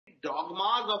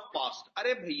Dogmas of past.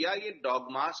 अरे भैया ये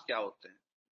डॉगमास क्या होते हैं?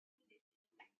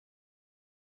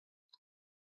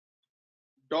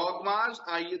 डॉगमास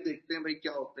आइए देखते हैं भाई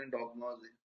क्या होते हैं डॉगमास।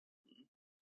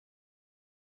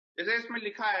 जैसे इसमें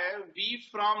लिखा है we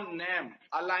from name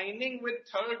aligning with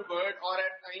third word और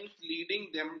eight times leading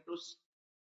them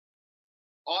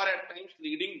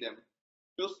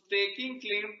to staking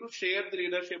claim to share the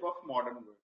leadership of modern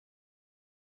world.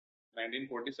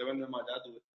 1947 में हम आजाद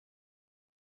हुए,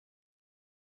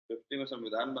 50 में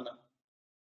संविधान बना,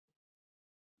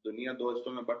 दुनिया दो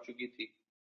हिस्सों में बढ़ चुकी थी,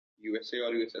 यूएसए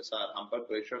और यूएसएसआर। हम पर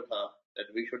प्रेशर था that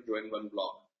we should join one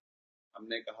block,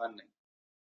 हमने कहा नहीं।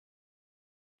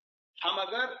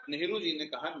 नेहरू जी ने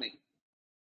कहा नहीं,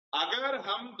 अगर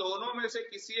हम दोनों में से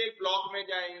किसी एक ब्लॉक में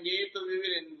जाएंगे तो we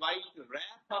will invite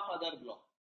wrath of other block,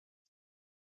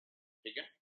 ठीक है।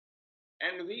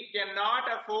 And we can not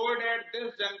afford at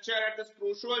this juncture, at this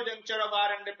crucial juncture of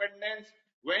our independence,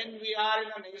 when we are in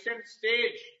a nation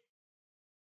stage,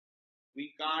 we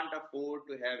can't afford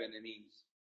to have enemies,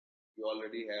 you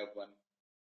already have one.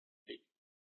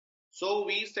 So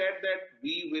we said that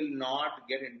we will not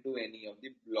get into any of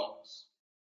the blocks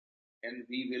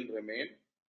and we will remain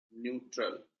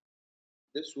neutral.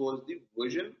 This was the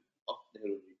vision of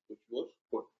Nehru ji, which was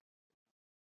good.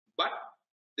 But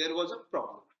there was a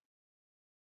problem.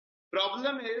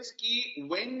 Problem is कि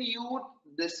when you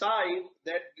decide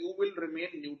that you will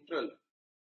remain neutral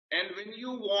and when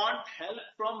you want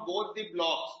help from both the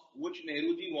blocks, which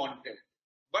Nehru ji wanted,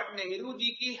 but Nehru ji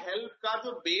की help का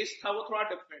जो base था वो थोड़ा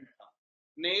different था।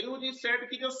 Nehru ji said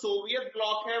कि जो सोवियत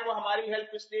ब्लॉक है वो हमारी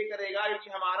हेल्प इसलिए करेगा क्योंकि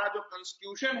हमारा जो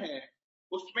कॉन्स्टिट्यूशन है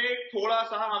उसमें थोड़ा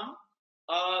सा हम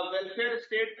वेलफेयर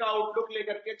स्टेट का आउटलुक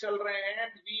लेकर के चल रहे हैं।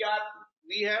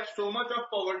 We have so much of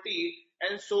poverty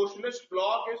and socialist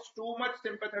block is too much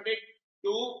sympathetic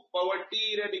to poverty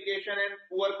eradication and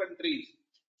poor countries,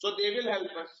 so they will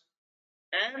help us.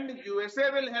 And USA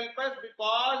will help us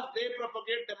because they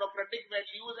propagate democratic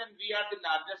values and we are the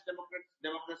largest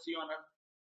democracy on earth.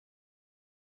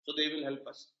 So they will help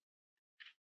us.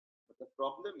 But the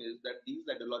problem is that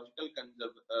these ideological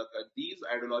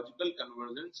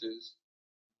convergences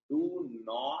do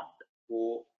not go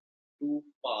too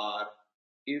far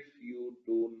if you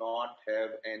do not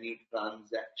have any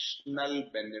transactional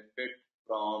benefit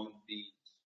from these.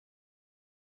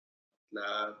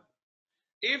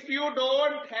 If you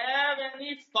don't have any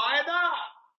fayda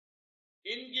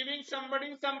in giving somebody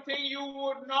something, you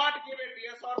would not give it,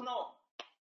 yes or no?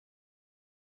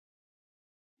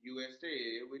 USA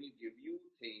will give you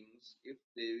things if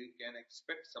they can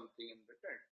expect something in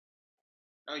return.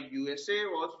 Now USA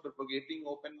was propagating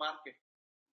open market.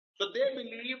 So they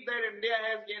believe that India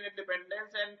has gained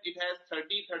independence and it has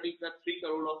 33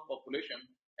 crore of population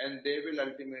and they will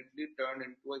ultimately turn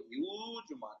into a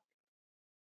huge market,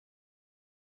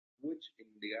 which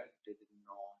India did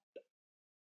not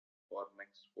for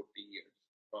next 40 years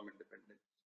from independence,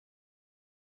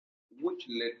 which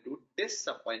led to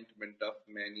disappointment of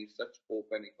many such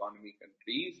open economy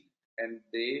countries and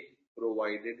they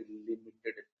provided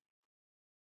limited.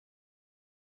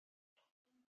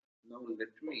 Now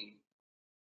let me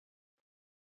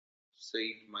say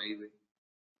it my way.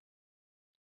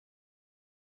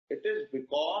 It is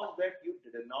because that you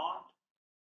did not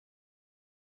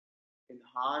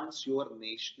enhance your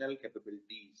national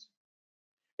capabilities.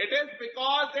 It is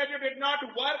because that you did not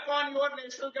work on your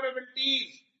national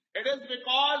capabilities. It is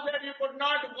because that you could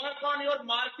not work on your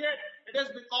market. It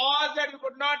is because that you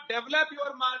could not develop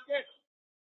your market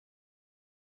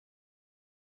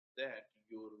that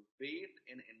your weight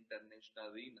in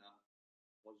international arena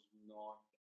was not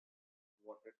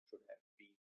what it should have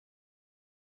been.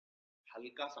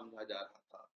 हल्का समझा जा रहा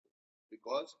था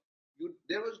because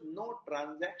there was no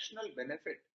transactional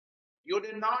benefit. You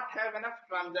did not have enough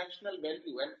transactional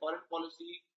value, and foreign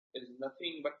policy is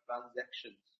nothing but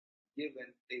transactions, give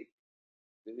and take.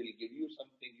 They will give you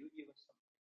something, you